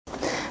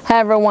Hi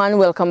everyone,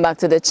 welcome back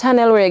to the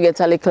channel where you get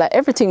a little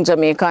everything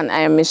Jamaican. I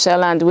am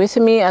Michelle, and with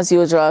me as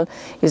usual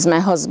is my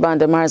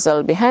husband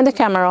Marcel behind the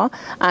camera,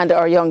 and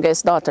our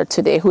youngest daughter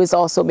today, who is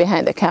also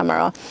behind the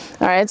camera.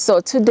 Alright, so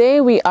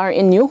today we are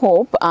in New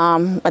Hope,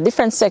 a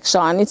different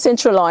section. It's in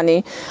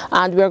Trelawney,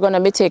 and we're going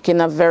to be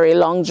taking a very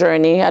long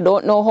journey. I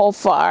don't know how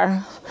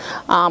far,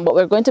 but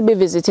we're going to be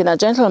visiting a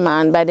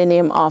gentleman by the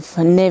name of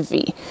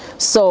Nevi.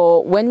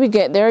 So when we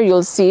get there,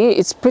 you'll see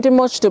it's pretty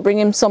much to bring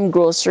him some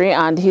grocery,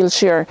 and he'll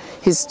share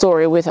his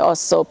story with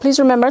us. So please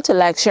remember to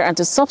like, share, and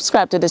to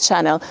subscribe to the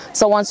channel,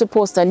 so once we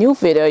post a new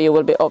video you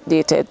will be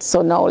updated.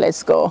 So now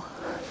let's go.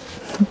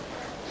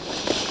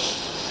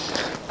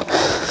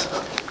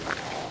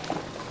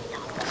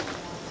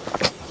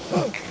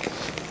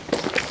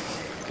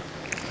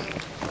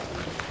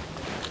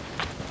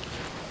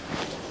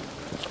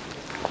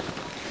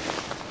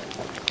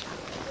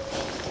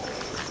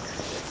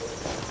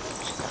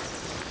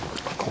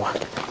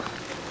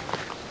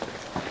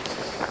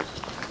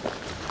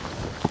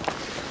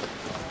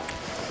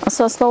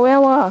 So slow we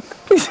walk.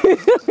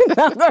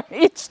 Not gonna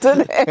reach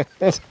today.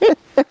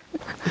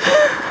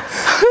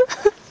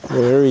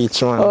 We'll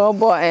reach one. Oh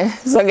boy.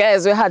 So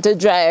guys, we had to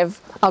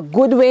drive a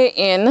good way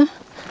in,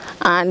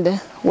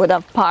 and would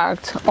have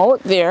parked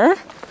out there,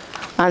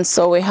 and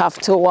so we have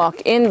to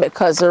walk in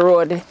because the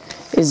road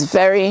is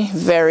very,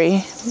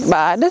 very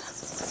bad,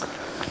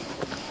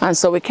 and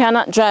so we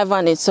cannot drive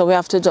on it, so we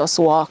have to just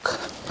walk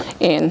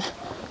in.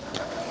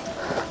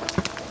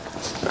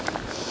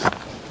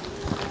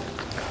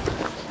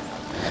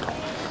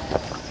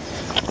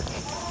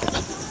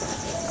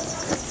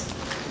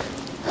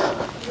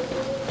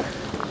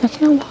 I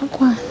can't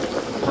walk one.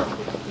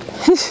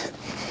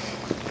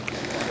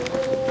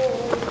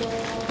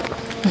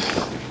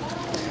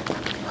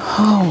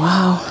 Oh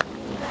wow.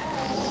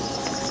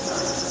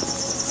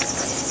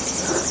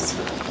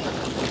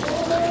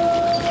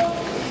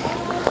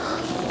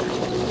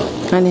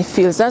 And it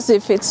feels as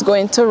if it's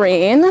going to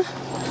rain.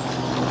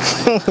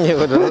 You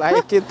would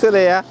like it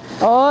today, huh?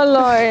 Oh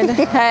Lord.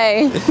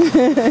 Hey.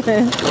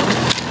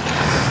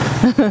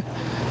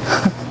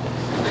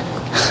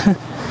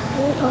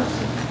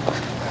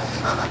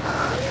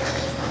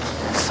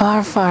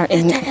 Far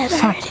in.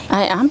 Far.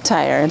 I am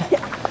tired.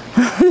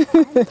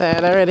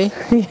 Tired already?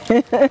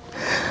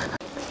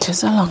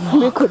 Just a long walk.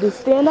 We could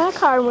stay in that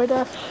car with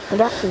that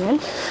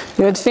faint.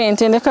 You would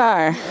faint in the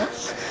car?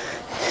 Yes.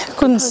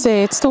 Couldn't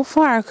stay, it's too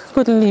far.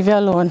 Couldn't leave you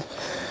alone.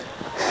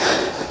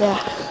 Yeah.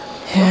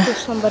 Yeah. If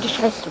somebody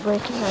tries to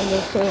break in and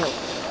they fail,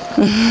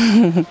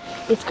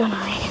 it's gonna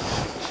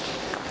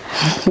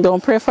rain.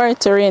 Don't pray for it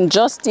to rain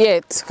just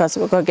yet, because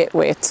we're gonna get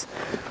wet.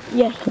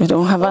 Yeah. We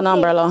don't have an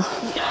umbrella.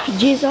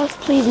 Jesus,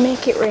 please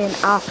make it rain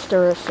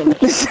after we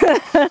finish.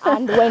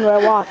 And when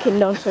we're walking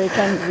down, so it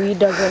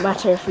doesn't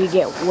matter if we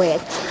get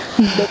wet,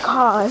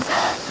 because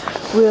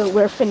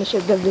we're finished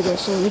with the video,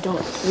 so we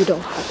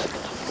don't have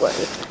to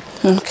worry.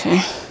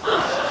 Okay.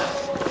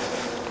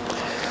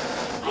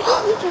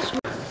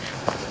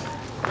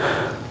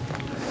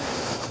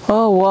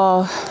 Oh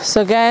wow.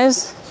 So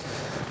guys,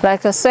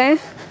 like I say,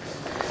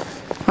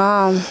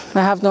 I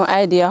have no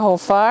idea how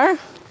far.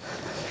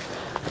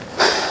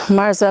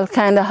 Marcel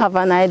kind of have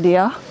an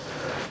idea,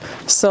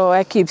 so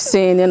I keep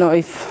saying, you know,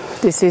 if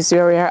this is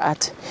where we are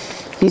at,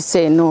 he's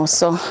saying no,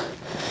 so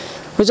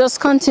we just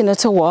continue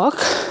to walk.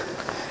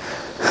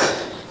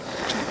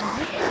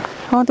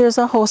 Oh, there's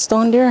a house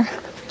down there.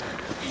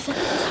 Is that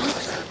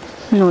his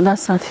house? No,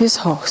 that's not his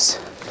house.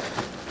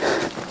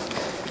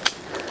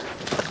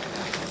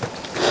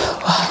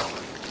 Wow.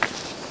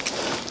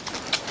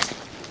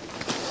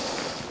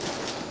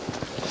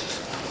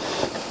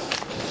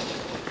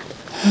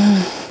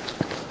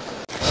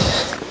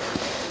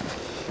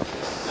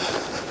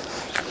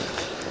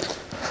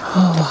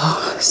 Oh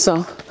wow,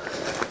 so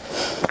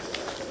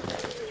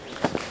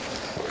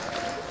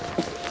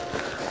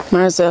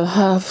Marcel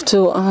have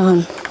to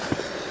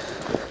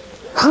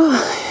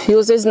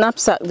use his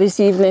knapsack this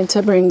evening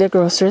to bring the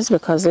groceries,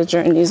 because the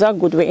journey is a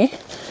good way,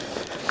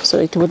 so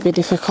it would be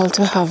difficult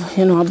to have,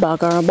 you know, a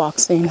bag or a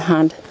box in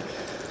hand.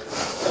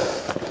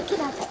 Can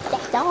I pet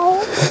that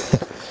dog?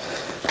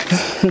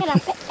 Can I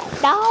pet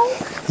that dog?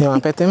 You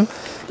want to pet him?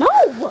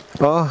 No!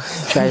 Oh,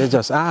 you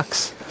just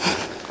ask.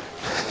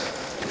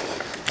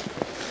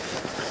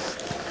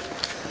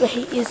 But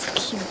he is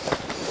cute.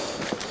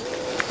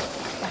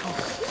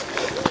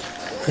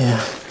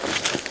 Yeah.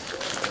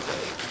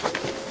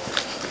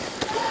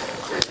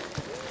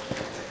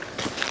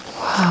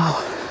 Wow.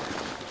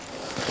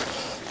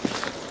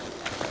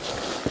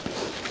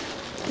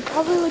 He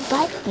probably would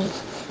bite me.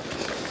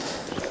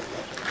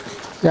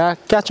 Yeah,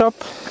 catch up.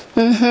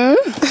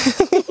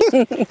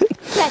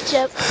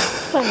 Ketchup.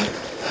 Funny.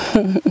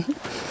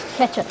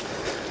 Ketchup.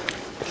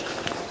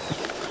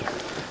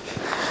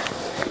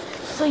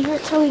 So you're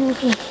telling me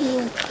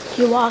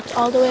he walked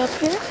all the way up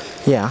here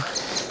Yeah.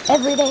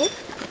 every day?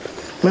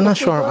 I'm not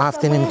sure how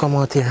often him come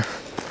out here.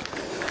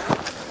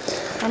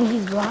 And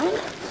he's blind?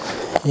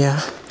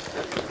 Yeah.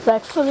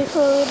 Like fully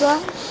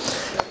blind?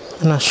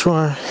 I'm not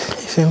sure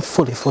if I'm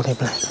fully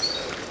blind.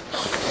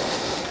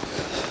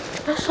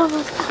 There's so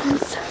much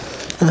ants.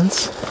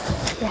 Ants?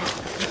 Yeah.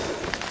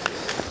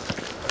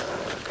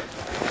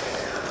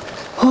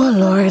 Oh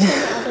Lord.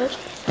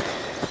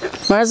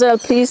 Marcel,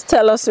 please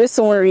tell us we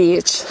soon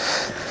reach.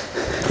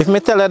 If me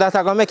tell you that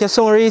I'm gonna make you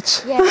soon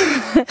reach. Yeah.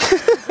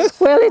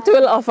 Well, it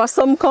will offer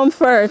some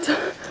comfort.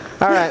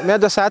 Alright, me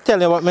just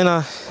tell you what me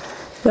not.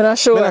 You're not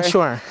sure? Me not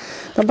sure.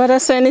 No better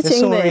say You anything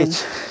soon then.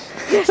 reach.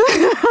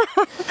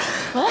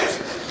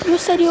 What? You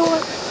said you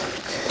were...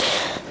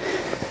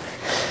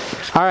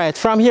 Alright,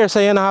 from here so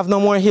you don't have no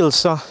more hills,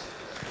 so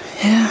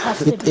Yeah.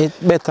 it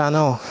better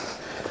now.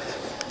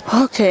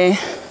 Okay.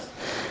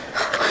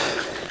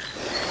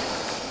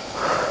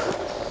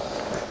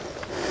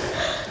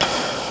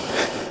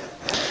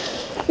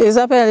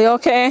 Isabel, you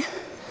okay?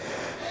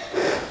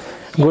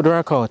 Good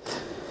workout.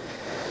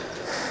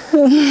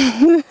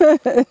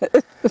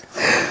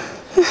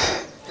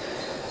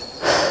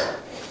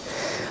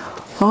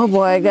 Oh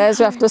boy, guys,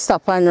 we have to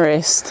stop and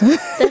rest.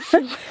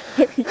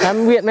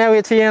 I'm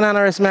wait for you and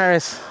rest,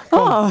 Maris.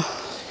 Oh,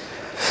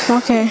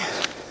 okay.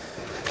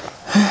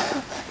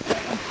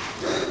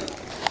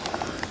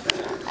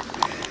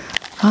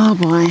 Oh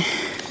boy.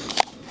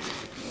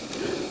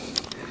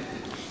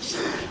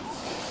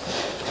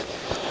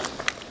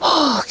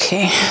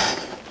 Okay.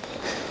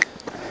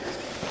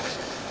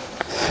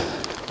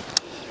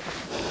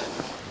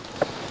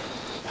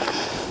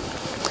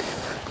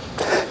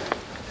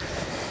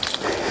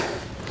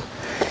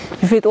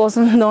 If it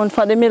wasn't known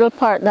for the middle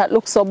part that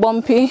looks so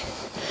bumpy,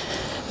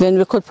 then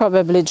we could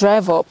probably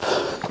drive up.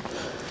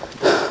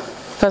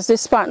 Because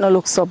this part no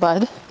looks so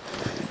bad.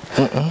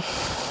 It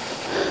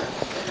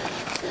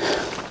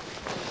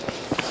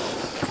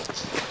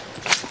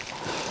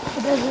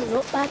doesn't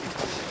look bad.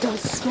 It does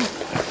smell.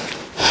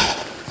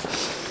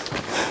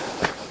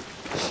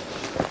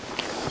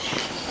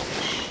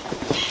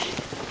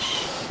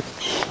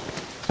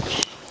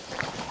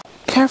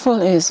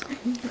 Careful, Is.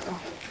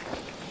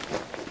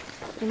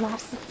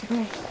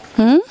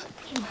 Hmm?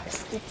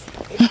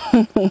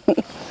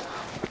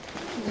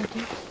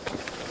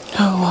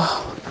 Oh wow.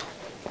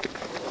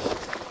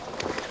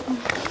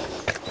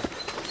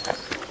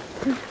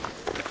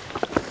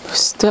 We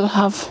still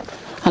have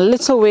a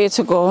little way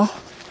to go.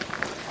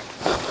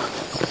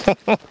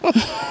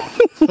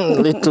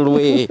 Little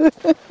way.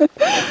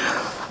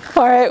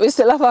 All right, we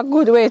still have a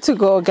good way to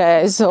go,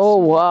 guys. Oh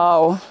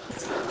wow.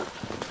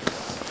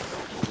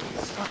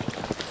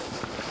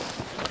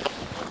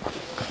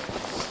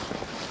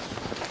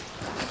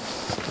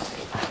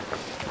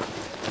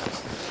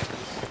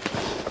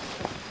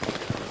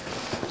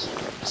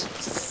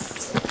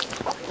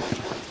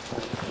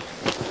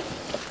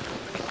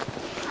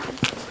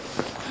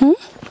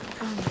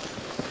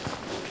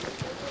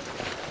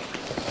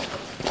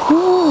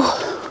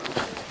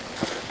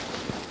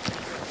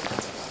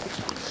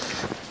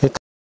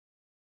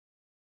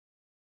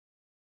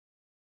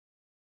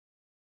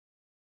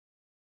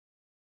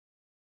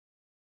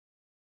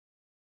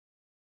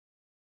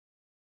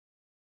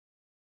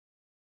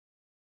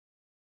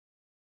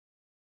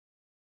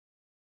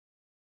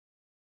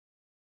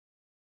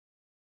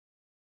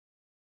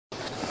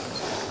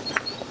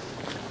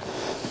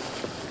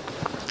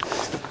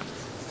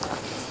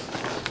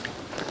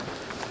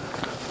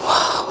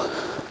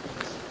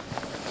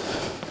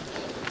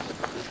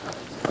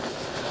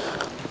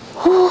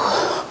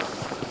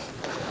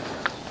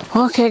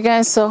 Okay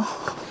guys, so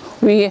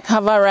we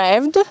have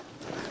arrived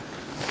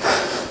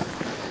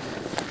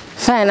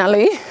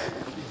finally.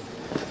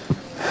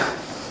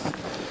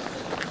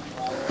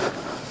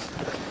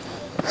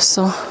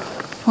 So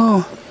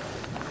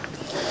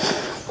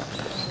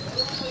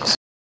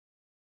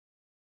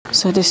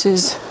so this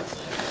is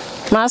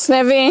Mas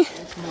Nevi.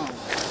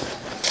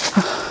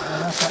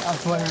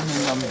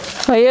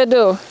 How you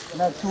do?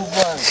 Not too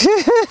bad.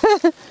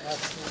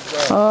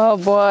 Oh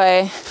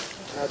boy.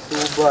 Not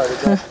too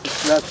bad.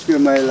 That's still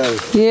my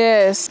life.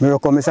 Yes. Me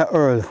come Mr.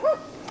 Earl.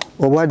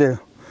 Over there.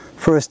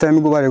 First time I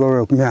go over there go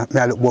work, me I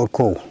look about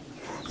cow.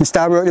 I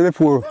start work there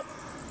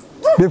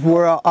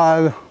before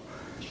all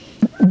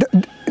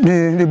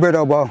the bread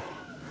about.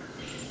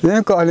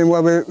 Then call him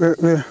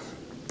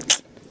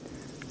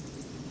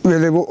we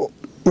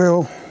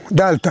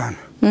Dalton.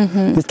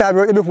 He start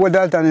work before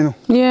Dalton, you know.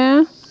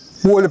 Yeah.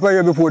 Whole the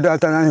year before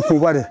Dalton and he come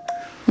over there.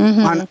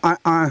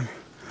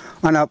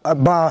 And a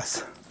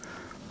boss.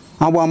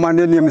 And one man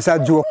named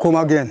Mr. Joe come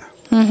again.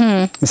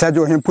 Mr.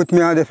 Joe, him put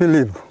me on there to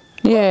live.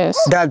 Yes.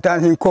 That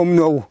time he come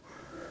now.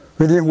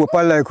 We didn't hope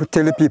I like to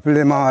tell the people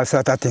them all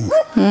sort of things.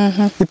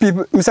 The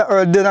people, Mr.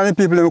 Earl dead and the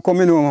people them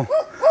come in home.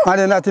 And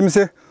then that him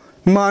say,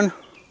 man,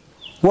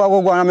 what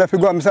go on? I have to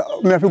go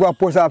to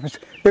post office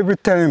every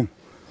time.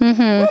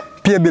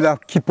 Pay bill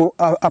keep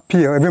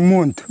appear every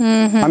month.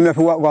 And I have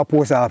to go to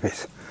post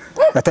office.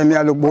 That time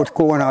I look about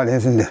cow and all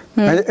this in there.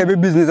 And every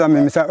business I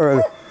mean, Mr.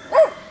 Earl.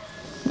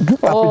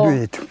 Oh, do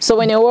it. so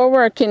when you were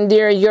working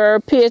there,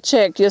 your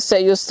paycheck, you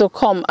say used to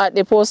come at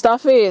the post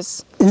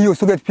office? He used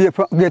to get pay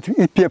from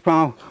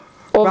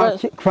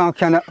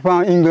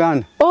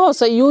England. Oh,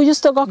 so you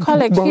used to go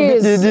collect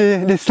his?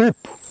 The slip.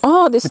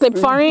 Oh, the slip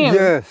for him?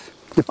 Yes.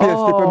 The pay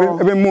slip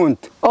every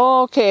month.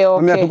 Okay,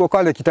 And I have okay. to go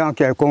collect it and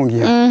carry come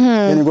here.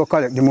 Then you go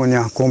collect the money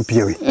and come pay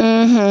it.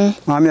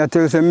 And I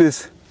tell you, say,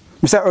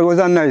 Mr. Earl was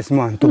a nice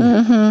man to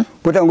me.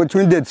 But I'm going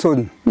to dead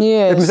son.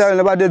 Yes. If Mr. Earl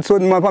never dead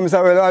son, man, for Mr.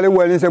 Earl all the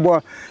while, he say, boy,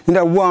 you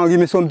don't want to give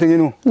me something, you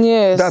know.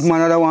 Yes. That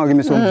man don't want to give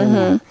me something. You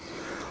know?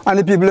 And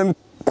the people,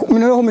 you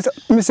know how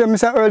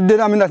Mr. Earl dead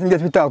and me nothing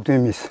get to talk to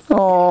him, miss.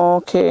 Oh,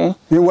 okay.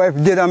 Your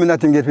wife dead and me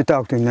nothing get to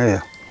talk to him,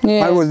 yeah.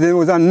 Yes. And it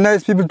was a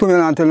nice people to me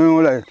and tell you, no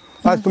lie.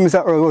 As to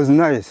Mr. Earl was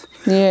nice.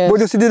 Yes. But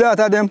you see the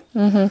daughter them,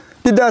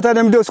 the daughter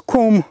them just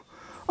come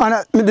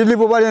and they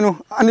live over there, you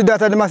know, and the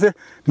daughter them I say,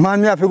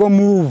 man, me have to go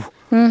move.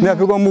 Me have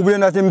to go move. Then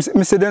that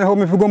me say, then how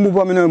me have to go move?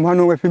 I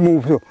know if you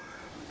move. So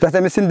that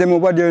time I seen them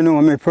over there, you know,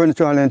 and make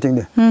furniture and anything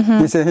there.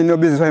 He say, he no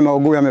business for him, I'll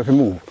go and I have to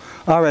move.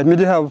 All right, me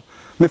did have,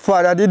 my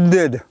father did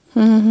dead.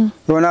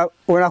 When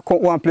I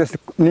come one place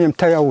named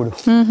Tirewood,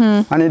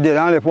 and he did,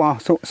 and left one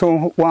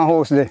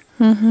house there.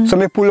 So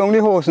me pull on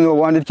the house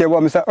now, and it came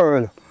about Mr.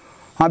 Earl.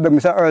 And beg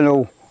Mr. Earl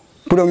now,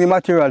 put on the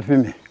material for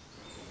me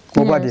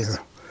over there.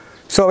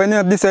 So when you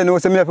have this, I know,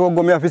 so me have to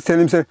go, me have to tell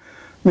him, say,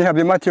 me have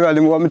the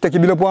material, me take it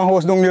build up one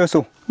house down there,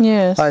 so.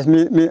 Yes.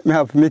 Me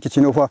have to make it,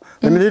 you know, for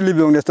when me live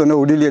down there, so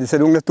now the lady said,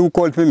 down there too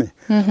cold for me.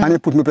 And he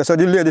put me up there. So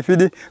the lady,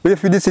 when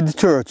you see the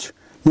church,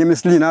 name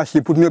is Lena,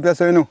 she put me up there,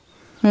 so you know.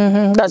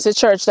 That's the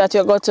church that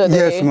you go to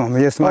there? Yes, ma'am,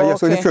 yes, ma'am. Oh, yes,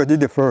 so the okay. church did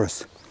the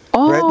first.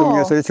 Oh. Right down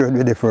here, so the church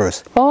did the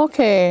first.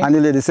 Okay. And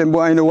the lady said,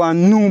 boy, I don't want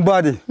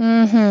nobody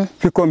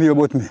to come here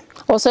but me.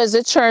 Oh, so is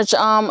the church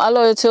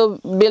allow you to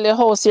build a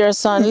house your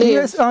son live?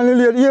 Yes, and the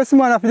lady, yes,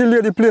 man, after the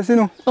lady place, you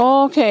know.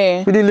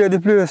 Okay. For the lady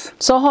place.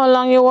 So how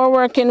long you were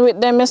working with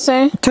them, you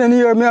say? 10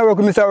 years, me I work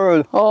with Mr.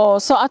 Earl. Oh,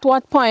 so at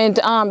what point,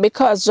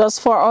 because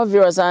just for our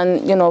viewers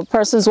and, you know,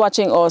 persons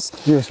watching us,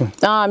 Yes,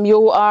 ma'am.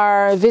 you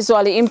are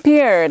visually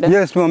impaired.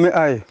 Yes, ma'am, me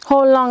I.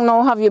 How long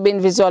now have you been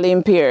visually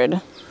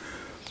impaired?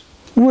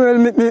 Well,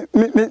 me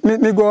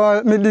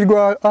did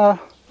go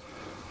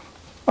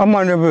a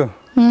maneuver.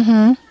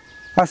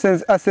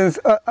 Since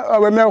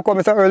when I come,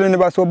 Mr. Earl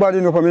never so bad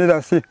enough for me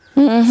to see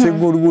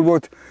good,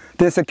 but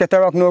they say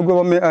cataract no go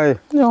on my eye.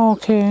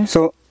 Okay.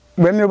 So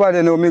when me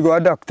body now, me go a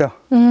doctor,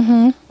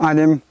 and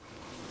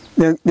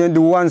then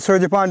do one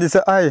surgery on this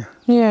eye.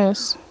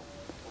 Yes.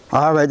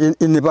 All right, it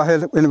never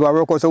help, it never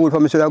work out so good for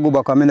me. Should I go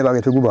back? And me never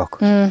get to go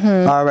back.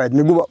 All right,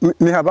 me go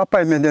back. Me have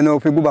appointment then now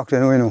if you go back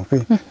then, you know.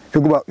 If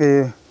you go back,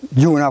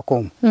 June I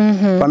come.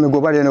 But me go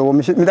back then now.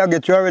 Me that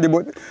get you already,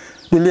 but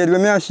the lady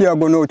when me and she are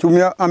going out to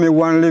me and me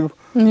one live.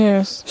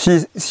 Yes. She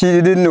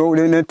didn't know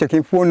they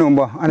taking phone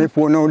number and the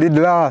phone now did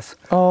last.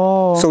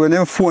 Oh. So when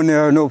them phone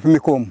there now for me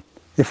come,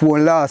 the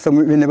phone last, so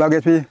we never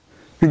get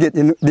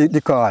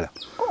the call.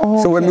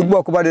 Okay. So when we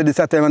walk over there this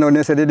time and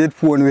they said they did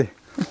phone we.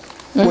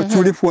 But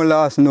through the phone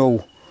last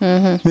now,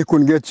 we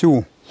couldn't get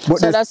you. But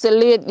So that's the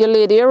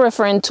lady you're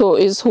referring to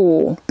is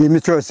who? my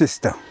church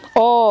sister.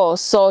 Oh,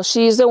 so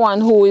she's the one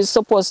who is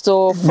supposed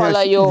to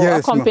follow you,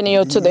 accompany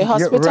you to the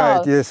hospital?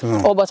 Right, yes,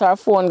 ma'am. Oh, but her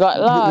phone got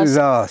lost?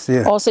 Last,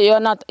 yeah. Oh, so you're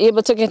not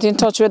able to get in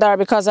touch with her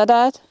because of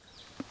that?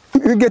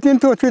 We get in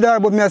touch with her,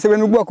 but me I say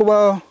when we walk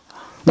over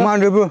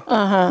Mandeville,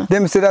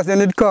 them say that they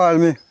need call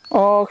me.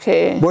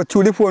 Okay. But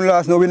through the phone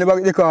last now, we never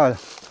get the call.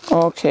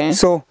 Okay.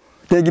 So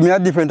they give me a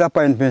different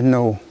appointment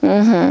now.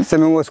 So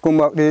me must come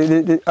back,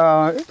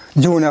 the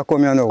junior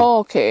come here now.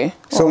 Okay.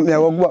 So me I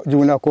walk back,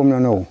 junior come here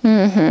now.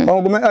 I'm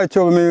going to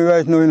trouble me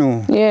right now, you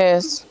know.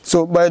 Yes.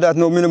 So by that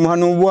now, me don't have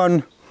no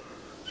one.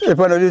 If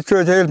I know the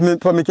church help me,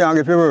 for me can't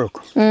get to work.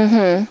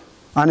 And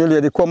the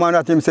lady come and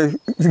that him say,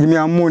 give me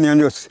a money and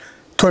just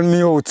turn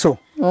me out so.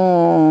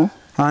 Oh.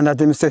 And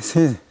that him say,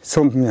 see,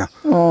 something here.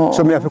 Oh.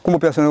 So me have to come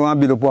up here so now and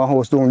build up one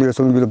house down there,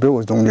 so me build up a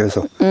house down there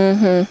so.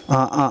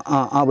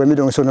 And when me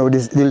down so now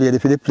the lady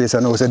for the place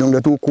and now say down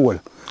there too cold.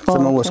 So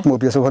I must come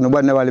up here, so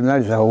nobody never live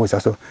in this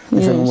house so.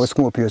 He said I must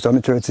come up here, so I'm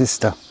a church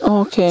sister.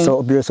 Okay. So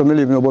up here, so me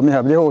live now, but me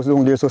have the house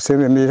down there, so say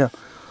me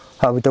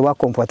have it a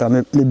comfort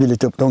and me build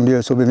it up down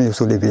there, so me used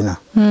to live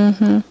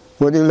in.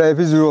 But the life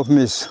is rough,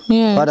 miss.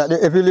 Yes. But that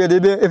if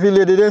the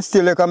lady then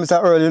still like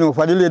Mr. Earl, you know,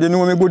 for the lady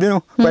know me good, you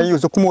know. But he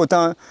used to come out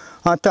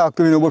and talk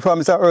to me, you know, but for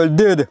Mr. Earl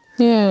dead.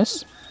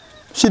 Yes.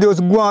 She just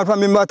go on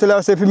from me, but tell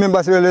her, say, if you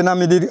remember, say, well,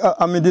 I did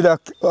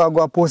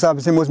go a post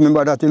office, you must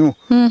remember that, you know.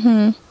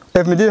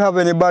 If me did have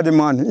anybody,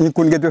 man, he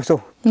couldn't get it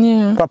so.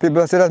 Yeah. For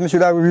people say that me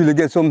should have really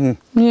get something.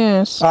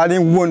 Yes. All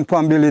in one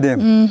family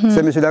them.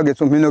 Say me should have get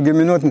something, no give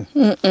me nothing.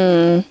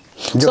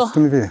 Just to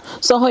me pay.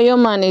 So how you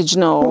manage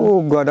now?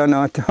 Oh God, I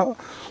not.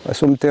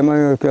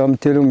 Sometimes I'm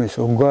telling me,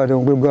 so God,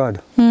 oh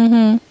God.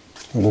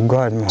 Oh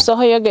God, man. So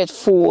how you get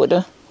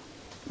food?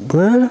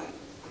 Well,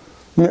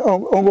 me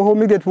go home,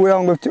 me get food,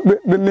 I'm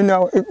me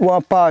now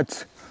one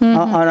parts.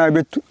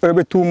 And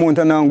every 2 months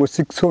and I go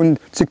 6,000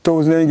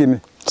 they give me.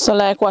 So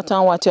like what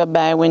and what you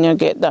buy when you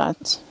get that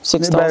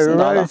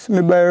 $6,000?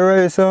 Me buy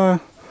rice,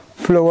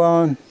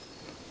 flour,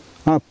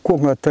 and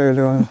coconut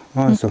oil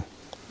and so.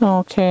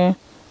 Okay.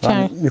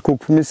 And you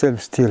cook for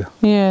myself still.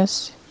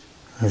 Yes.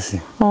 I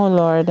see. Oh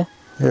Lord.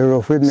 You're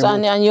rough with me.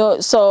 So,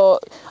 so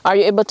are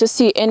you able to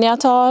see any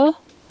at all?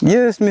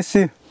 Yes, me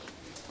see.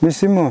 Me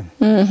see, man.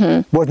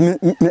 But me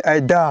I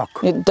dark.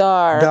 It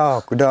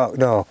dark.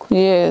 Dark.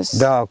 Yes.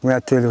 Dark, me I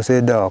tell you,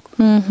 say dark.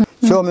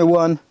 Show me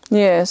one.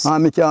 Yes.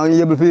 And me can't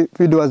able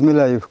to do as me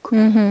life.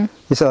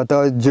 It's sort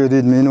of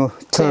dreaded me, you know,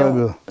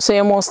 terrible. So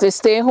you mostly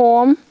stay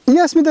home?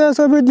 Yes, me there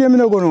every day, me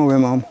not go nowhere,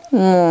 ma'am.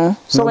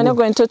 So when you're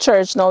going to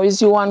church now,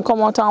 is you want to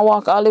come out and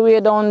walk all the way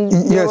down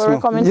yes, where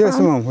we're coming yes,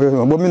 from? Yes,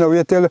 ma'am. But me now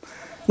wait till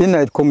the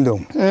night come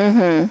down.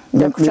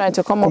 You're trying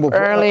to come up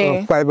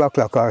early? 5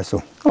 o'clock or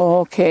so.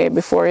 Okay,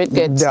 before it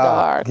gets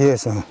dark.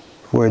 Yes, ma'am.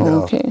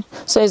 Dark. Okay.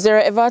 So is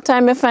there ever a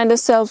time you find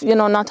yourself, you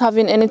know, not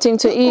having anything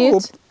to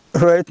eat?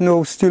 Right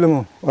now, still,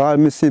 man. All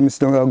me see,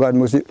 God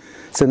must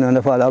send on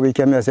the Father. We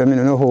came here and say, I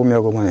don't know how I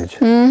go manage.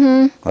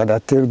 And I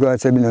tell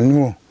God, say, I don't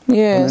know.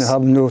 Yes. I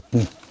have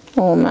nothing.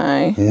 Oh,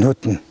 my.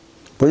 Nothing.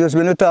 But just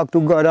when you talk to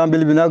God and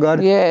believe in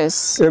God,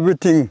 yes.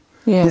 Everything.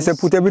 Yes. He said,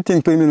 put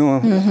everything to him, you know.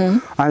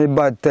 And the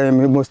bad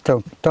time, you must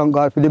thank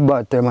God for the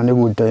bad time and the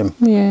good time.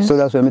 Yes. So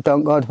that's why I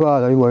thank God for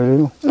all of you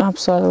know.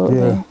 Absolutely.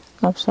 Yeah.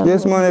 Absolutely.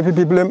 Yes, man, if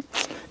people,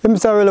 I'm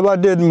sorry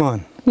about dead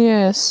man.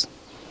 Yes.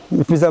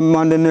 If he's a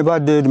man, they never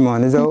dead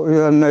man. He's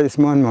a nice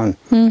man.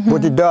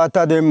 But the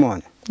daughter, them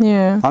man.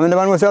 Yeah. I mean, the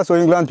man was also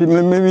England people,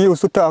 we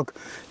used to talk.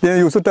 They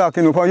used to talk,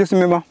 you know, for you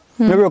remember?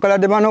 Me work at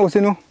the man house,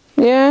 you know.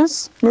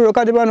 Yes. Me work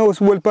at the man house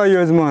well for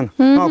years, man.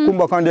 And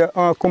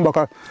come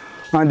back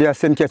and they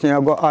St. Catherine, I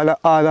go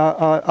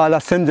all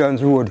St.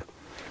 John's Road.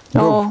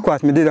 Of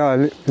course, me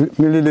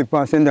live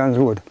on St. John's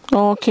Road.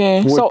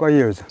 Okay. Work for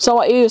years. So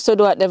what you used to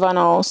do at the van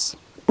house?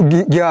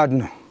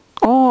 Garden.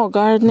 Oh,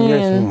 gardening.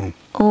 Yes, ma'am.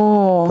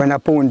 Oh. When I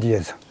pound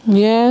days.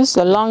 Yes,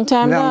 a long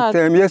time Long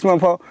time, yes, ma'am.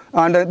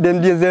 And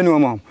them days they know,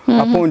 ma'am.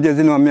 I pound days,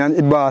 you know, me and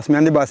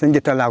the boss and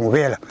get along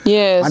well.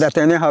 Yes. And that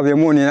time they have your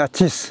money in a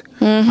cheese.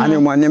 And the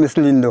man name is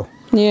Lindo.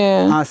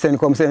 Yeah. And send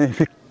come say,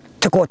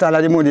 check out all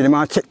of the money, the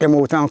man check them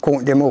out and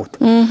count them out.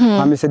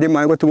 And I said, the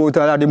man go to out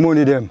all of the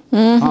money them.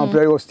 And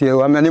play us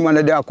there. And the man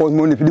they account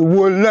money for the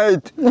whole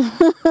night.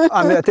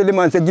 And I tell the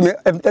man, say, give me,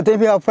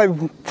 if you have five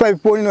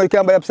pounds, you know, you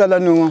can buy a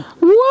salad now.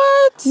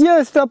 What?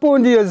 Yes, 3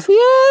 pounds days.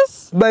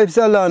 Yes. Buy a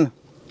salad.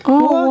 Oh,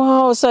 what?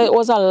 Wow. So it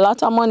was a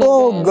lot of money.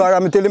 Oh, then. God,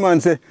 I'm tell the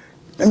man, say,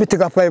 let me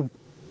take a 5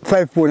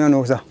 pounds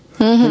now, sir.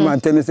 The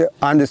man tell me, say,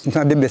 and this is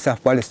not the best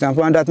of Palestine.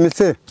 And that me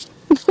say,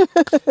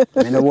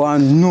 I don't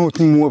want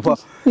nothing more for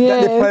that.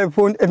 The 5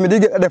 pounds, if me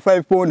did get the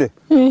 5 pounds,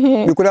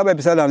 you could have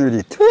a salad with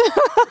it.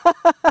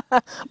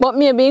 But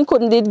maybe he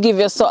couldn't did give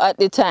you so at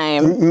the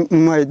time.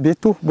 Might be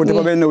too, but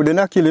if I know, they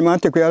not kill him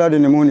and take away all of the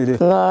money there.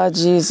 Lord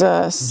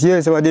Jesus.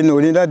 Yes, if I didn't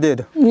know, they not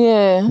dead.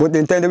 Yeah. But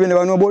then time they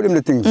never know about them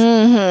the things.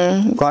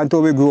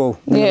 Until we grow.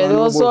 Yeah,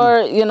 those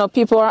are, you know,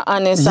 people are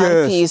honest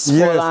and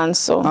peaceful and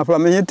so. And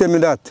from me, you tell me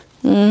that.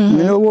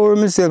 Me no worry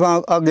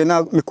myself again.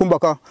 I come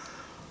back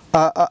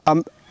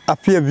a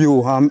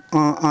Fairview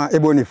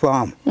Ebony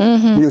Farm.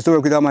 We used to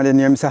work with a man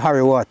named Mr.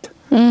 Harry Watt.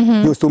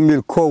 Used to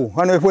milk cow.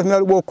 And if it was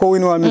not about cow, you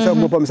know, we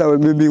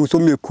used to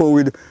milk cow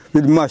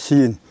with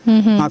machine.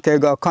 And carry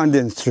a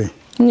condensed tree.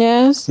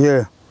 Yes.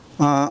 Yeah.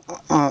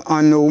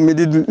 And now we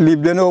did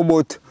live there now,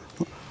 but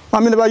I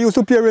mean, I used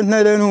to pay rent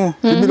neither, you know.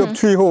 We build up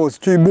 3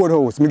 board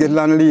house. We get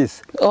land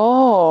lease.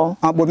 Oh.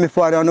 But my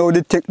father now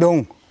they take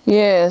down.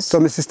 Yes. So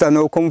my sister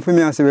now come for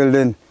me and say, well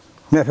then,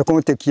 I have to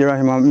come take care of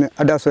him. And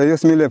that's why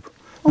me left.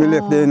 Me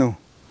left there, you know.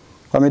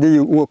 I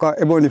mean, work at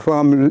Ebony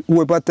Farm,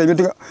 work part time. I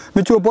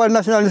chose all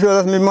national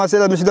insurance. I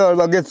said that I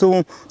should get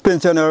some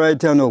pension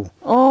right here now.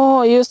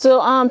 Oh, you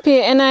still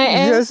pay NIS?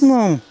 Yes,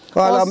 ma'am.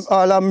 All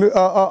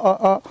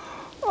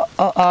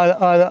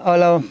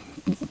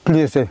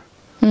places.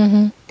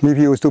 Me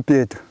used to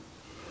pay it.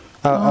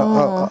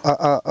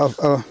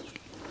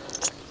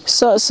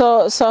 So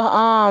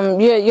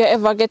you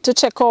ever get to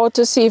check out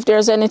to see if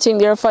there's anything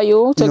there for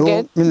you to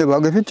get? No, I never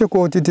get to check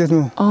out it,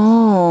 no.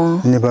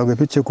 Oh. I never get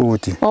to check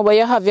out it. Oh, but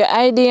you have your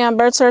ID and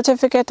birth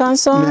certificate and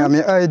so on? I have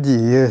my ID,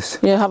 yes.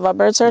 You have a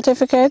birth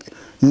certificate?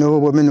 No,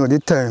 but I know the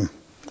time.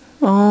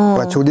 Oh.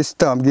 But through the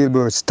stamp,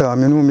 Gilbert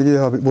stamp, you know, I did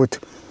have it, but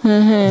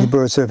the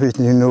birth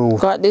certificate, you know.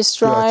 Got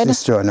destroyed? Got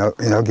destroyed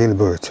in a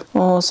Gilbert.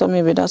 Oh, so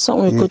maybe that's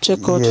something we could check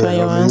out for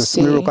you and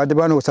see. I look at the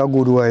man house a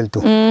good while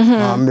too.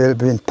 And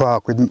Melbourne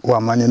Park with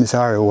one man named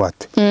Harry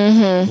Watt.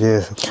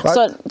 Yes.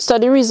 So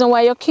the reason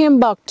why you came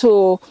back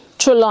to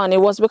Trelawney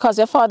was because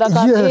your father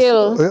got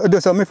ill? Yes,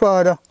 that's my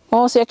father.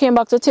 Oh, so you came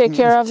back to take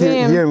care of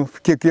him? Yeah,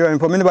 take care of him.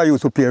 For me, never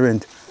used to pay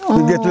rent.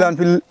 We get land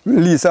for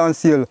lease and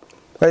sale.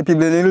 Why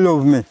people they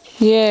love me.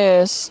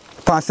 Yes.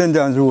 Past St.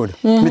 John's Road.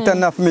 Me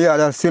turn off me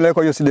yard and see like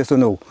how you see this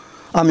now.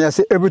 And I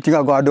say everything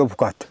I got up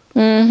cut.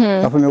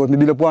 After me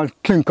build up one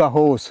clinker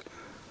house.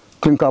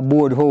 Clinker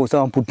board house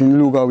and put in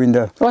Luga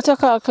window. What you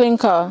call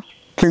clinker?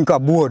 Clinker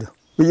board.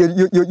 They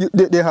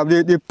have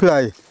the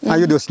ply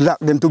and you just lock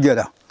them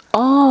together.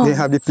 Oh. They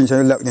have the pinch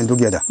and you lock them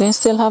together. They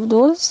still have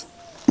those?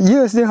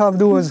 Yes, they have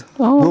those.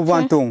 Oh, okay.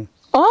 One tongue.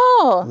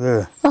 Oh.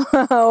 Yeah.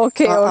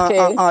 Okay.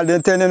 And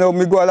then tell you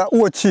me go all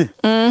Ochi.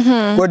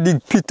 Go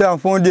dig pit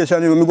and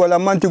foundation. Me go all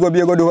Manti go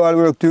do all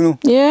work, you know.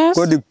 Yes.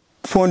 Go dig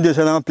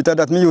foundation and pit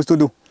that me used to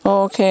do.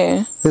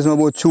 Okay. It's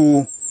about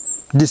two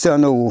this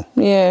and now.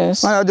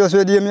 Yes. And I just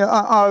ready me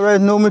all right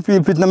now me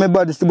feel fit in my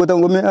body still, but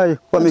I'm going my eye.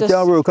 But me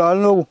can't work all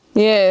now.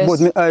 Yes. But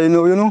me eye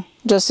now, you know.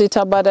 Just it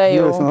a bother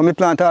you. Yes, man. Me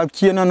plant all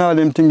cane and all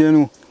them things, you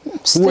know.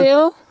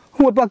 Still?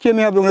 What pack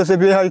me have done? Say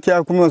if you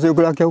can't come out, so you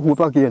could have what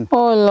pack in.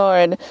 Oh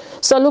Lord.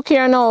 So look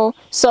here now.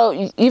 So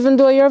even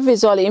though you're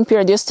visually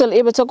impaired, you're still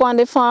able to go on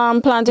the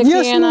farm, plant a cane?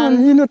 Yes,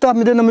 man. You know, tap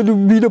me then I do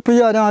beat up the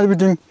yard and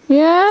everything.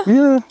 Yeah?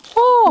 Yeah.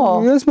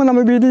 Oh. Yes, man.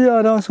 I beat the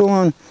yard and so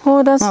on.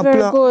 Oh, that's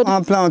very good.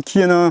 And plant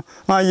cane and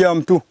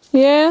yam too.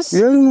 Yes?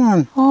 Yes,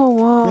 man. Oh,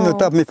 wow. You know,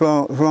 tap me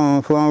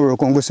from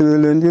work and go see the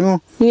land, you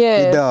know.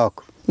 Yes. The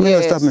dark. You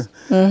Yes. know, stop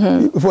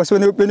me. First,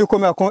 when you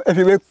come here,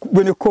 everywhere,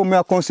 when you come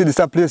here, come see this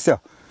place here.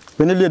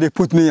 When the lady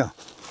put me here,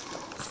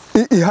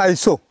 it high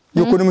so.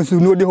 You couldn't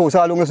know the house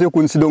how long as you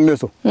couldn't sit down there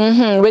so.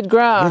 With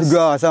grass. With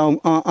grass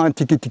and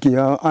tiki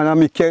and I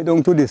make carry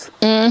down to this.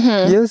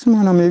 Yes,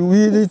 man, I make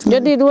really. You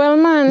did well,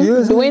 man.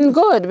 Yes, doing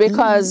good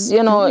because,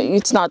 you know,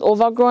 it's not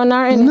overgrown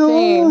or anything.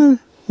 No, man.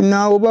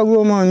 Now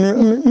overgrown,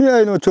 man. Me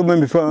I no trouble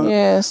before.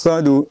 Yes.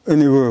 I do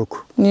any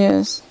work.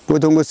 Yes.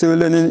 But I'm going to say,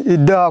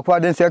 it's dark,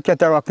 but then say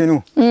cataract,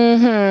 you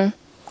know.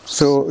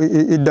 So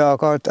it's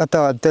dark at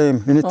all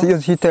time.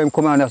 You see time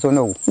come on so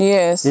now.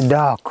 Yes. It's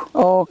dark.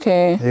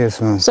 Okay. Yes,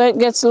 man. So it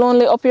gets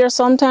lonely up here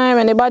sometime.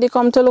 Anybody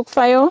come to look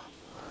for you?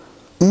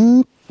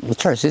 The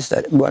church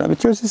sister, but the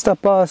church sister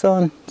pass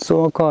on,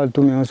 so I called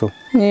to me also.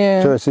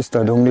 Yeah. Church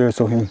sister down there,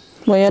 so him.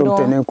 But you sometimes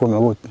don't. they come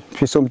about.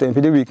 Sometimes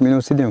for the week, me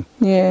don't see them.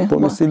 Yeah. But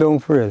me still down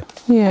for it.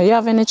 Yeah. You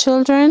have any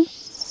children?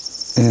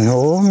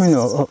 No, me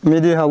no. Me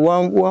they have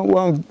one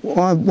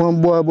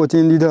boy, but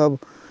he need have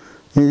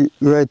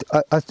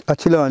a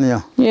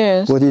children.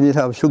 Yes. But he need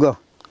have sugar.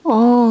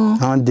 Oh.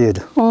 And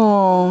dead.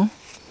 Oh.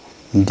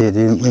 Dead.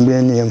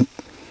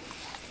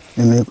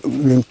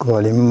 We call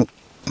him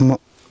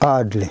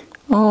Hardly.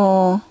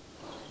 Oh.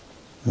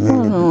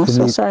 Oh no,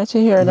 so sorry to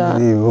hear that.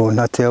 He will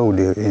not tell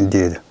you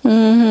indeed.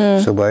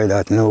 So by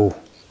that, no.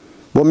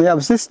 But me have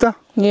a sister.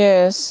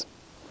 Yes.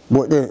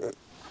 But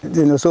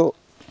you know, so,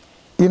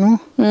 you know,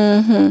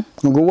 I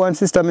go one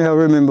sister, me have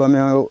remember,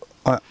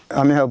 I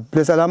have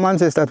place a man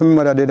sister to me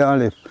mother they don't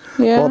live.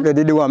 Yeah. Hope they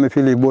didn't want me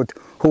to live, but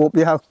hope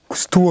they have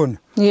stone.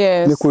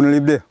 Yes. They couldn't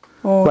live there.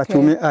 Okay. But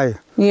to me eye.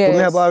 Yes. But me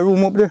have a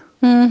room up there.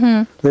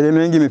 Where they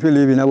may give me to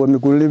live in, but me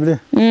couldn't live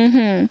there.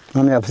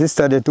 And me have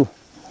sister there too.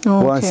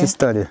 Okay. One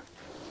sister there.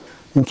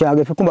 You can't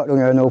get to come back down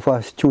here now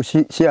fast.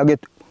 She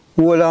get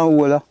older and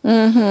older.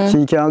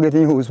 She can't get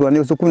in house. When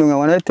used to come down,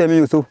 when I tell me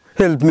used to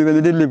help me when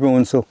we did live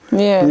around so.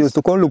 Yes. He used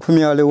to come look for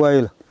me all the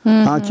while.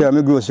 And carry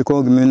me grocery,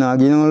 come give me now.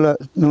 You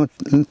know,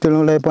 tell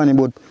no lie funny,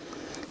 but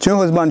your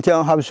husband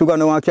can't have sugar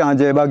now and can't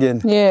drive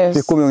again. Yes.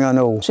 She come here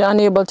now. She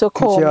unable to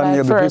come She like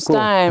unable first to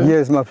come. time.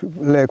 Yes,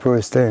 like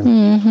first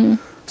time.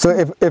 So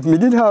if me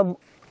did have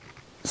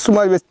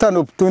somebody will stand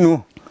up to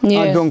know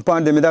and don't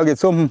pan them, I get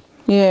something.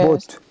 Yes.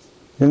 But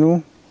you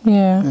know.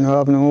 Yeah. You know, I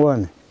have no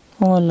one.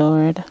 Oh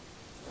Lord.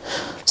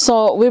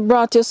 So we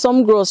brought you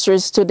some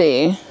groceries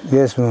today.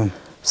 Yes, ma'am.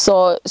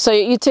 So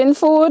you're eating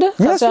food?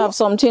 Yes, you have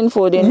some tin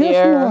food in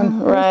here.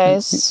 ma'am.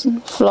 Rice,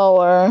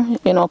 flour,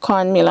 you know,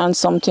 cornmeal and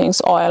some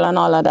things, oil and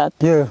all of that.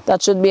 Yeah.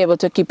 That should be able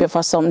to keep you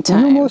for some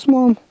time. You know, most,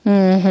 ma'am.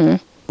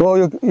 Oh,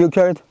 you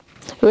carry it?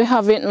 We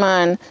have it,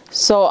 man.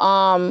 So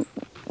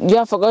you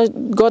have to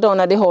go down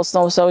at the house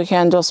now so we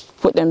can just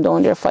put them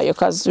down there for you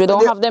because we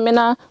don't have them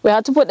we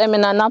have to put them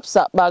in a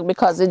knapsack bag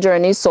because the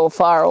journey is so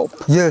far up.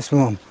 Yes,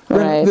 ma'am.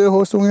 Right. The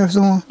house down here,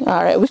 so. All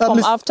right, we come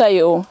after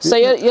you. So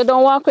you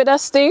don't walk with a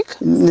stick?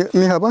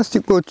 Me have a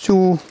stick but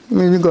to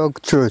me go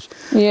to church.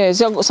 Yes.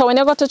 So when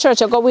you go to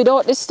church, you go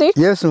without the stick?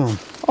 Yes, ma'am.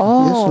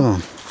 Oh. Yes,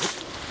 ma'am.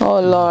 Oh,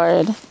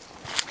 Lord.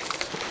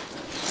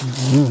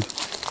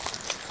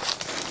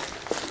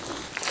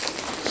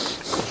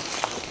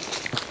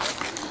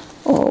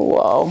 Oh,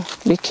 wow.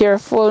 Be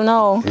careful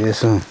now.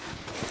 Yes, ma'am.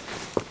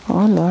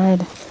 Oh,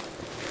 Lord.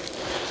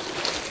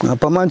 Now,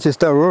 for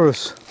Manchester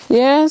worse.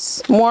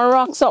 Yes. More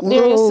rocks up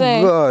there, you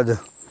say? Oh, God.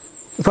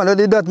 If I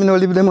did that, me no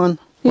leave them, man.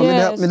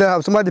 Yes. Me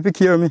have somebody to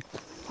care me.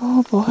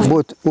 Oh, boy.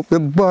 But the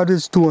body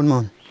is stone,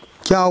 man.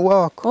 Can't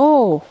walk.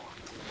 Oh.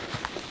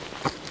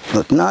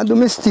 Not now do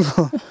me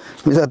still.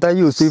 Me that I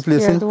used to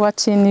place. Scared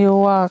watching you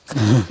walk.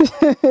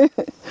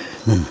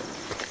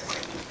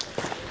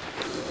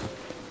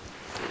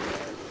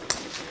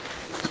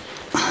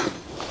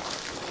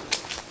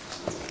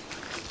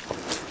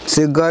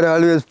 Say God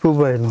always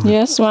provide, man.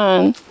 Yes,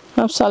 man.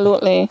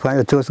 Absolutely. Find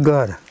you trust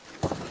God.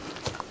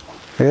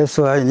 Yes,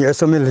 so I hear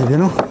some live, you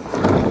know.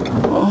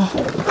 Oh.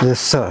 Yes,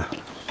 sir.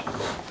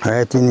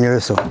 Right in here,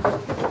 so.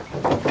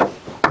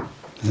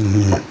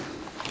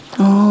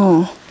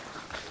 Oh.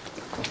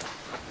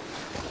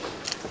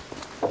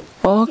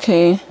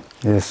 Okay.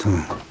 Yes,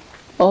 sir.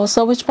 Oh,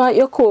 so which part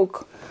you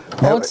cook?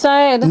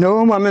 Outside?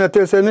 No, ma'am, I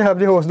tell you, I have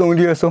the house down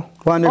there, so.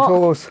 One next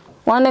house.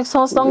 One next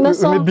house down there,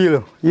 so? Me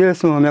bill.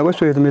 Yes, ma'am, I go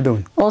straight to me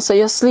down. Oh, so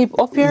you sleep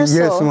up here, so?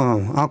 Yes,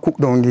 ma'am. I cook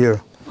down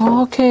there.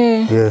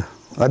 Okay. Yeah.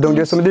 I don't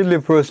get some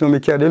delivery person, I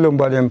carry the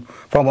lumber them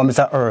from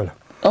Mr. Earl.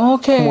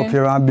 Okay. Come up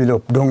here and build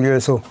up down there,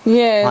 so.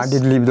 Yes. I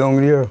did live down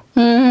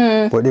there.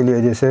 But the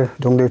lady said,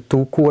 don't get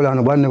too cold and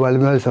nobody never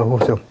live in the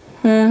house.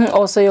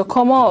 Oh, so you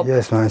come up?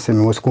 Yes, man. I said, I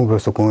must come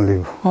first to come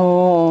live.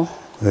 Oh.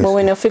 Yes, but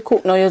when you feel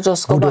cook now, you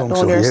just go back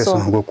down there. Yes,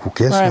 so. Go cook,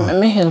 yes, right, man. let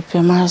me help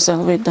you,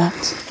 Marcel, with that.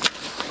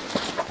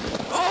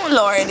 Oh,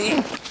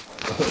 Lordy.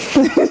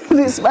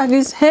 This bag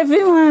is heavy,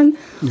 man.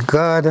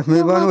 God,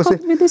 me walk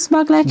up with this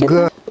bag like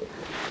God.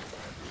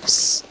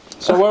 it.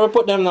 So where we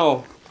put them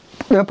now?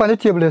 They're up on the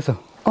table there, sir.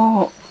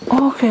 Oh,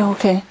 okay,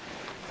 okay.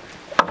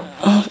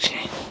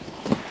 Okay.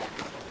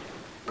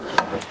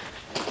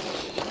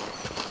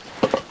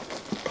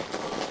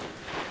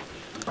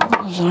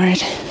 Oh,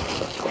 Lord.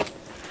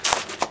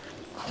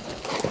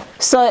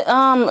 So,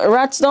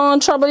 rats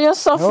don't trouble your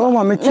stuff? No,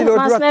 man, me kill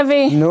out rat.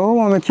 No,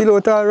 man, me kill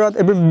out a rat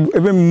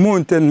every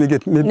month and me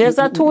get. There's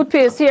a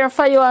toothpaste here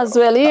for you as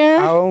well,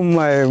 yeah? Oh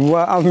my,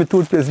 what have me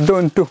toothpaste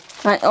done too?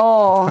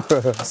 Oh,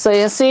 so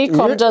you see,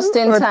 come just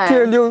in time. I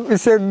tell you,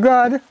 it's a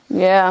God.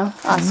 Yeah,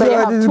 so you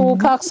have 2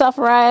 packs of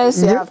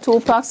rice, you have 2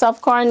 packs of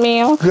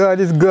cornmeal. God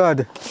is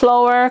God.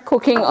 Flour,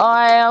 cooking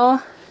oil.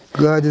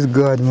 God is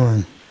God,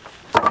 man.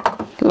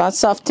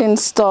 Lots of tin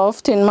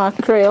stuff, tin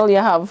mackerel. You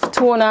have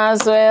tuna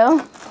as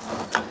well.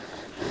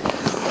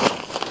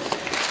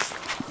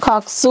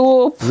 Cock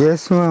soup.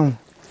 Yes, ma'am.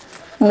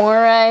 More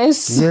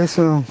rice. Yes,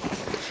 ma'am.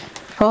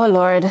 Oh,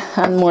 Lord.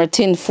 And more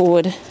tin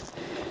food.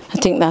 I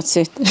think that's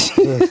it.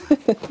 Yes.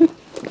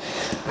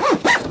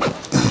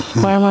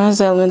 Poor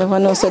Marcel, I never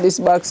know so this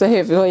bag so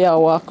heavy how you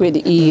walk with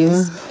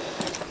ease.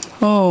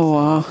 Oh,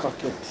 wow.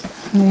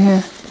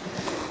 Yeah.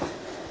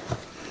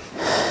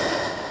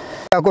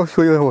 I'll go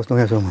show you the house now,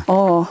 yes, man.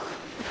 Oh.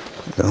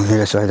 Down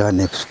here, so that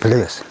next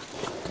place.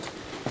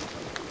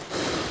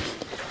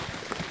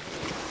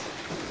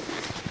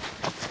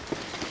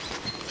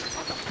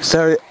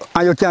 Sorry,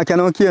 and you can't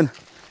carry on cane?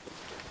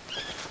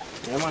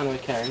 Yeah, man, we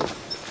carry.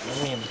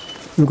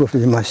 You go to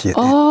the machine.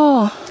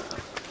 Oh.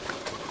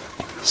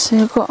 So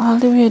you go all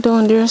the way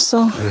down there,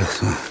 so.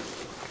 Yes, man.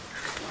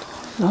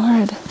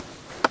 Lord.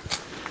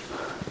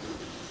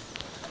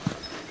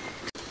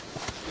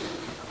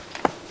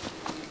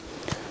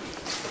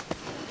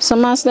 So,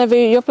 Mas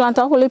Nevi, you plant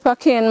a whole heap of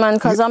cane, man,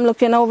 because I'm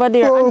looking over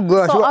there. Oh,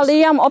 gosh. So, all the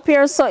yam up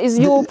here, so is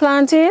you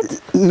plant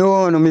it?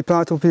 No, me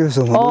plant up here,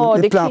 so. Oh,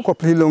 me plant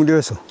couple along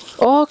there, so.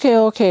 Okay,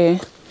 okay.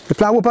 Me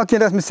plant up a cane,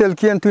 that's me sell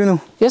cane too, you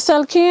know. You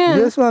sell cane?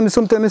 Yes, man.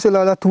 Sometimes I sell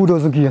all 2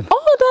 dozen cane.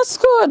 Oh, that's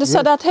good. Yes.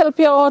 So that help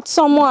you out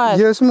somewhat?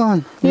 Yes,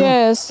 man.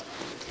 Yes.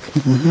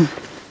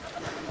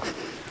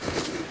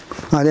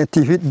 And then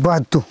teeth it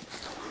bad too.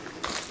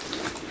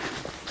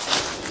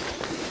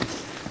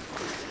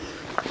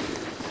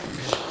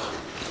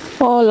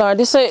 Oh, Lord.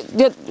 You say,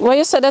 what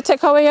you said, they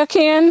take away your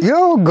cane?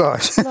 Oh,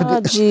 gosh.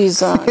 Oh,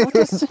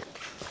 Jesus.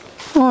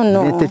 Oh,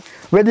 no.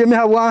 Where do you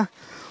have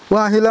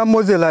one hill of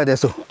muzzle like that,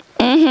 so?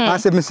 I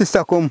said, my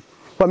sister come,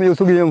 for me used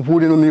to give him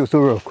food, and me used to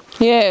work.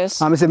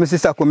 Yes. And I said, my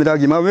sister come, I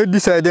give him. When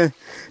decide, then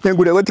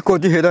go there, to cut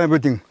the head and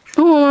everything.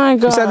 Oh, my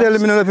God. She said, let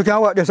me know if you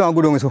can walk this and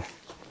go down, so.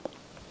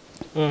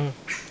 You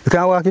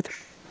can walk it?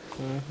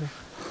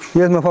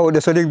 Yes, my father,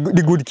 so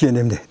the good cane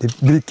them there, the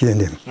big cane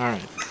them. All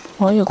right.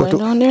 Oh, you going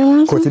down there,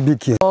 man? Cut the big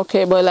cane.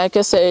 Okay, but like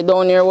I said,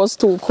 down here was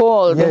too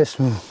cold. Yes,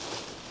 ma'am.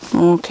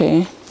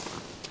 Okay.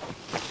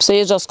 So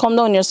you just come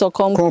down here, so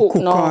come cook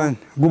now? And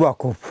go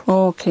back up.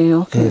 Okay,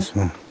 okay. Yes,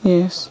 ma'am.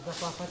 Yes.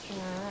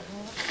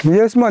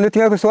 Yes, man, the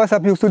thing I saw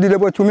WhatsApp used to do that,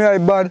 but to me, I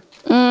bad.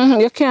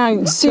 You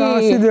can't see. You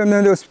can't see them,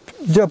 and just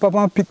jump up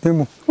and pick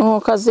them up. Oh,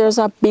 because there's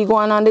a big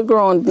one on the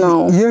ground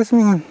now. Yes,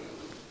 man.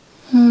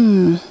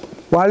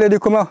 One lady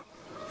come out,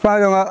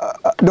 find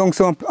down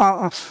some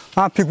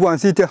and pick one,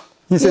 see there.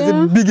 He says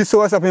the biggest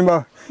WhatsApp in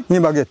my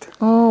baguette.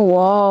 Oh,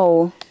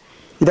 wow.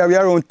 It will be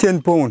around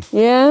 10 pounds.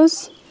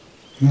 Yes?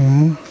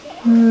 And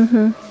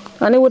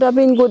it would have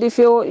been good if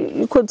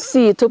you could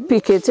see it to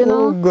pick it, you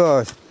know? Oh,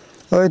 God.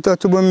 I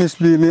thought you would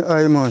mislead me,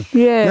 eye, man.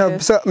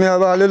 Yes. I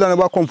have a little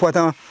about comfort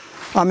and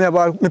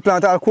I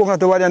plant all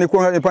coconut over there and the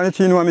coconut in the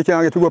tree, and I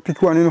can get to go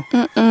pick one, you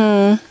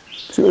know?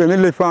 So when I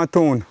live in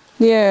town,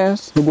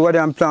 yes. you go over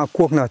there and plant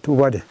coconut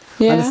over there.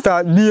 Yeah. And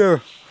start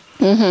there.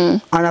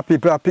 And the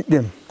people pick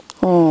them.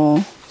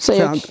 Oh. So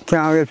you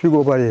can't help you go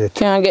over there.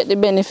 Can't get the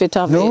benefit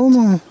of it? No,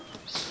 man.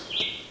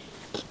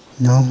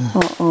 No, man.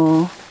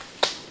 Uh-oh.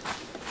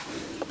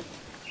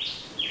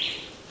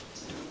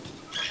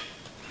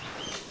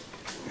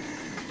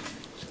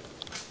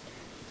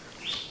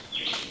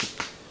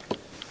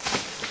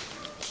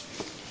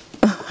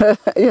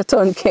 You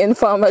turned cane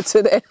farmer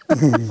today.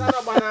 It's not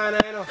a banana,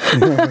 you know.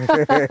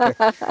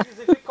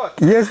 Easy to cut.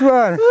 Yes,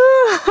 man.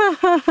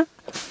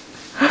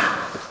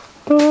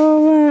 Oh,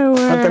 my word.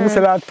 Sometimes I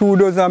sell 2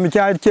 dozen, I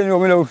can't change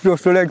them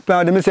just to like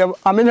plant them. I say,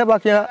 I'm in the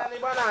back here.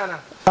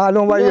 I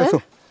don't buy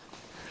so.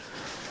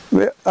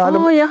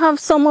 Oh, you have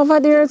some over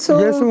there too?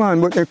 Yes, man,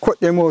 but I cut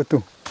them out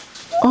too.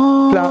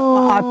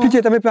 Oh. I'll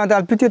plant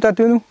potato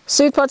too, you know.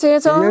 Sweet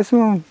potato? Yes,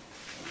 man.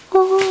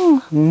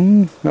 Oh.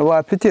 Now,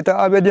 I potato,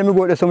 I will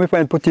go there, so I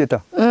find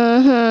potato.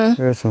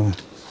 Yes, man.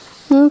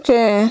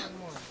 Okay.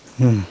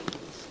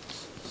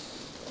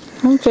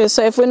 Okay,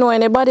 so if we know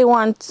anybody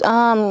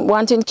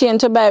wanting cane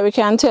to buy, we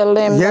can tell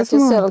them Yes, that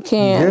you ma'am. sell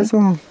cane. Yes,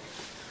 ma'am.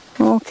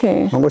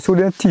 Okay. I'm going to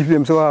them thief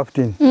them so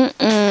often.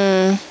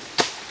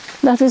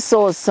 That is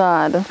so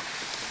sad.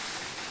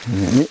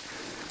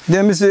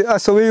 Then me say,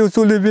 that's how we used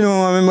to live, you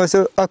know. I remember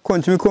say, a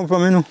country we come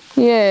from, you know.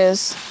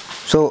 Yes.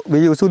 So we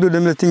used to do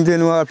them things, you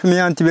know. After my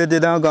auntie were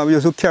dead and gone, we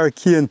used to carry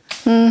cane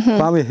from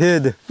my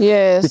head.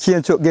 Yes. The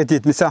cane truck get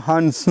it. Mr.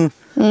 Hansen,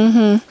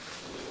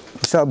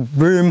 Mr.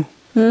 Brim,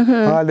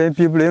 all them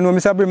people. You know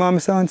Mr. Brim and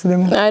Mr. Hansen?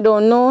 Them? I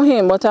don't know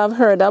him, but I've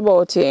heard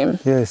about him.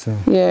 Yes, sir.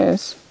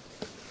 Yes.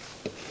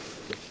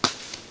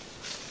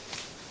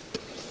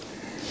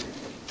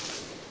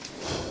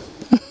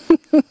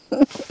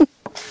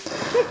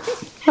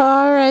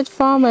 All right,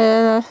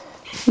 farmer.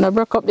 Now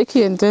broke up the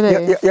cane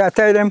today. Yeah,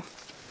 tie them.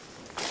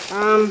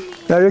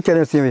 Yeah, you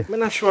can see me. I'm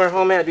not sure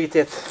how I do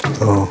it.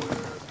 Oh.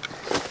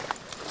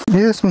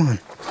 Yes, man.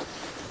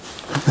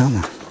 Yeah,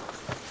 man.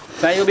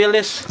 Can you build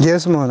this?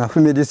 Yes, man. I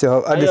made this.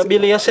 Can you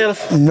build it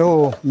yourself?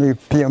 No, me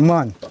pay a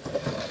man.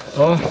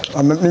 Oh.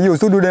 Me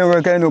used to do them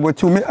work, I know, but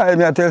to me,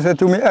 I tell you,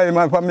 to me, I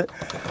man, for me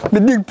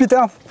dig pit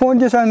and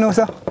foundation now,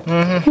 sir.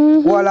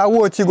 While I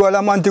watch you go,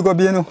 a man to go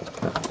be, you know.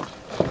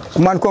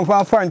 Man come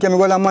from France, can me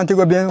go a man to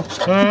go be, you know.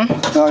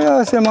 Oh,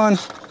 yeah, say, man.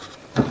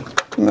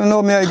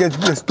 No, me I get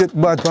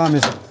bad for me.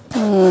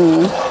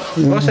 So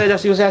you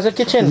just use it as a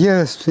kitchen?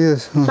 Yes.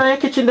 So your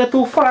kitchen is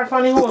too far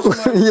from the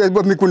house? Yes,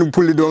 but me couldn't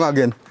pull it down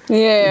again.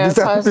 Yeah,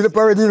 This is the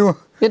parrot, you know.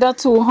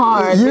 it's too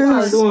hard.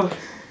 Yes.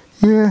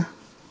 Yeah.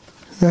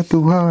 That's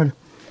too hard.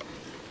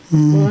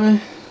 Yeah.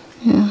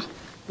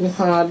 It's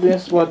hard,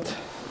 yes, but...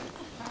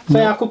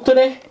 So you cook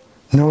today?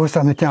 No,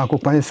 sir, I can't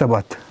cook on the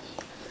Sabbath.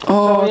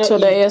 Oh,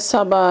 today is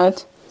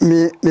Sabbath.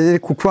 Me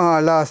did cook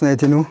for last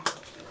night, you know.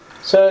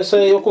 So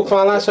you cook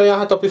for last, so you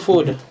hot up your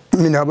food?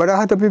 Me know, but I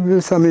had to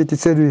people some eat it,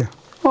 said we.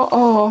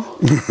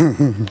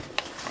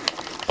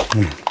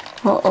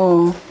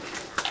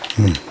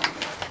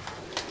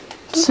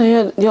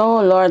 So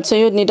oh Lord, so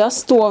you need a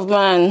stove,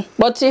 man.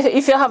 But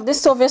if you have the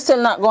stove, you're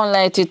still not going to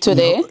light it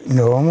today?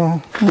 No,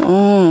 man.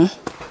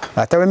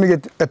 After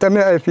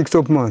me I fix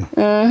up, man.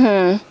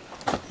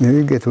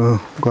 Maybe get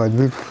God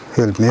will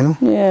help me, you know.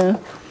 Yeah.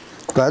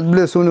 God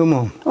bless you,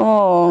 man.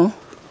 Oh.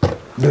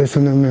 Bless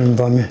you,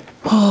 remember me.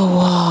 Oh,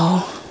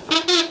 wow.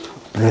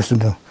 Bless you.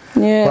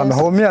 Yes. But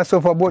how me I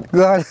suffer about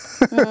God.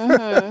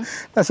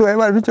 That's why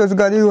I trust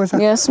God.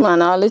 Yes,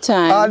 man, all the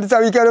time. All the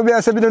time we can't be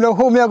a don't know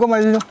how me I go,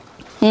 man, you know.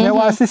 My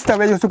one sister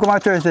we used to come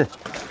to church.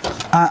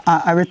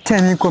 Every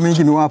 10 he come and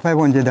give me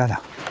 $500.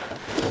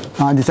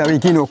 And this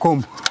week he no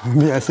come.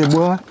 Me I say,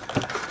 boy,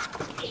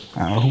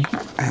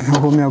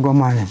 how me I go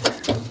manage?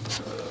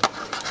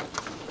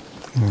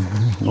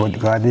 But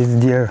God is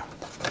there.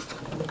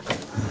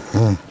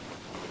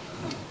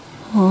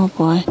 Oh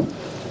boy.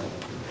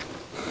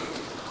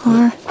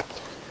 Alright.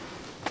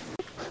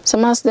 So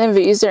Master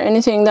Envy, is there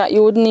anything that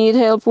you would need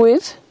help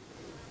with?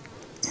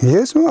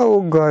 Yes, ma.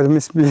 Oh God,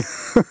 miss me.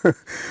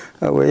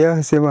 Oh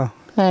yeah, say ma.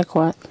 Like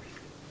what?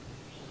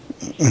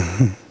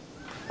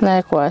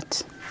 Like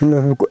what?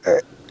 No,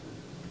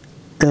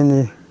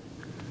 any.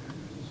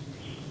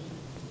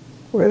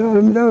 Well,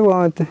 I don't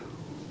want.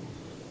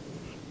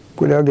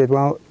 Could I get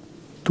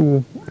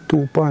two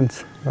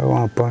pants? I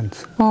want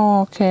pants.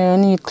 Oh, okay, I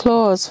need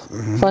clothes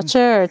for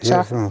church.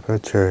 Yes, ma'am, for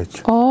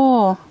church.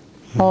 Oh,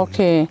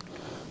 okay.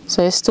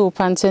 So it's 2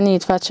 pants you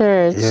need for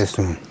church? Yes,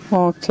 ma'am.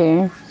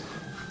 Okay.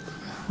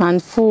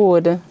 And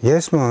food?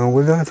 Yes, ma'am,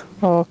 with that.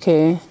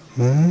 Okay.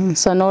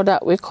 So now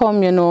that we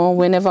come, you know,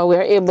 whenever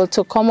we're able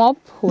to come up,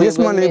 we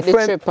will make the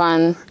trip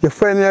and... You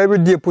find me every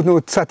day put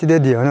out Saturday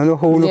day. I don't know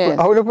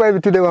how you find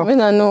me today. We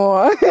don't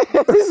know.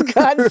 It's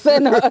God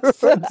sent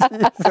us.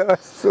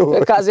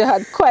 Because we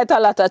had quite a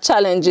lot of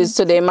challenges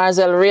today.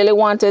 Marcel really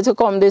wanted to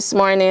come this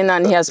morning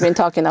and he has been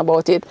talking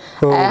about it.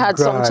 I had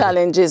some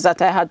challenges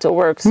that I had to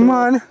work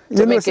through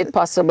to make it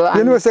possible.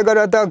 You know, say God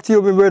I talk to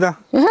you, my brother.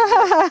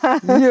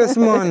 Yes,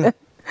 man.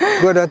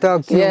 God I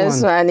talk to you,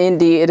 yes, man,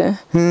 indeed.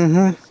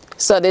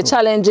 So the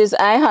challenges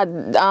I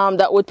had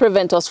that would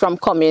prevent us from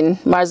coming,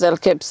 Marcel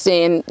kept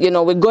saying, you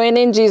know, we're going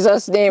in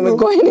Jesus' name, we're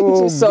going in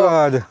Jesus' name.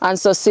 God. And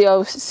so see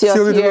us here.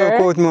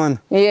 Work out, man.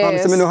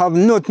 Yes. I don't have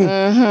nothing.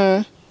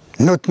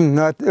 Nothing.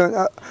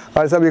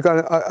 Also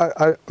because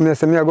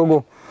I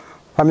go.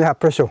 I have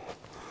pressure.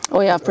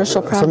 Oh, you have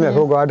pressure problem. So I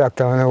go to a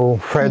doctor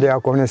and Friday I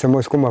come and say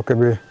must come back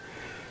every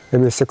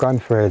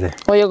second Friday.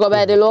 Oh, you go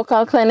by the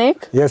local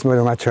clinic? Yes,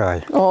 madam, I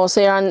try. Oh, so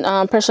you're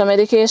on pressure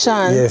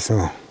medication? Yes,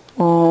 ma'am.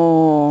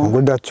 Oh.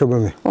 Good that trouble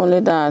me. Only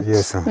that?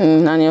 Yes,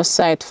 ma'am. And your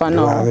sight for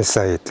now? On my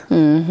sight.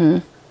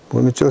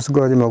 But me trust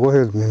God, He will go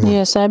help me, man.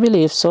 Yes, I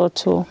believe so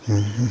too.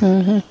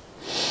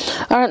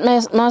 All right,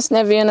 Mas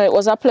Nevi, you know, it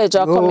was a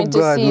pleasure coming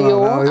to see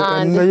you.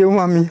 And you,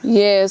 mommy.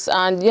 Yes,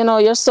 and you know,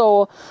 you're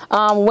so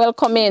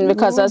welcoming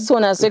because as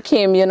soon as you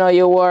came, you know,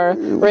 you were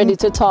ready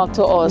to talk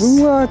to us.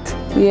 What?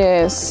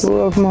 Yes.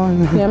 Love,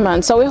 man. Yeah,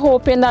 man. So we're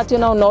hoping that, you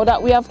know, now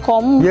that we have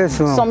come, yes,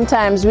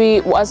 sometimes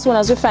as soon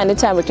as we find the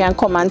time, we can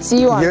come and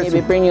see you and yes,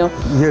 maybe bring you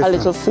a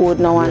little food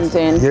now and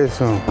then. Yes,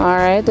 sir. All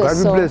right.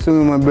 God bless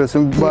you, my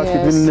blessing.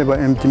 Basket will never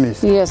empty me.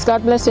 Yes,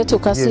 God bless you too,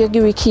 because you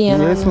give me key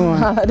and yes,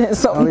 man.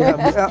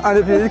 and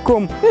if you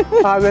come,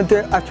 I went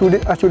to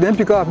actually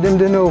pick up them,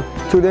 they know.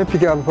 So they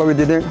pick up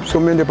probably so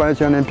many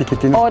parents and pick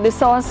it in. Oh, the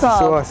sauce.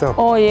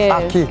 Oh, yes.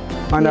 Aki.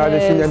 And all the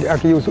things that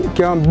Aki used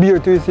can beer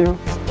to you, see.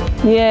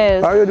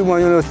 Yes. How you do,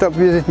 man? You know, stop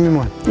visiting me,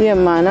 man. Yeah,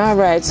 man. All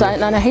right. So,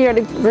 and I hear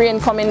the rain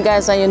coming,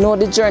 guys, and you know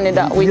the journey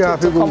that we took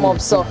to come up.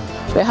 So,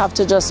 we have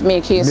to just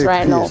make haste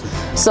right now.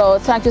 So,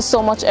 thank you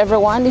so much,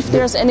 everyone. If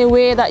there's any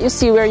way that you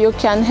see where you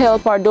can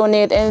help or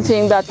donate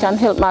anything that can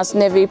help Mas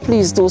Nevi,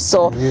 please do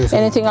so. Yes,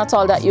 anything at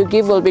all that you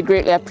give will be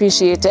greatly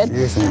appreciated.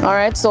 Yes, all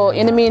right. So,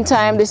 in the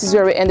meantime, this is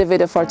where we end the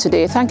video for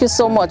today. Thank you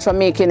so much for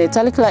making it.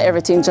 Likkle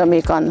Everyting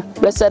Jamaican.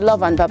 Blessed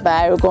love and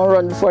bye-bye. We're going to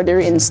run before the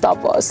rain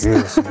stop us.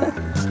 Yes.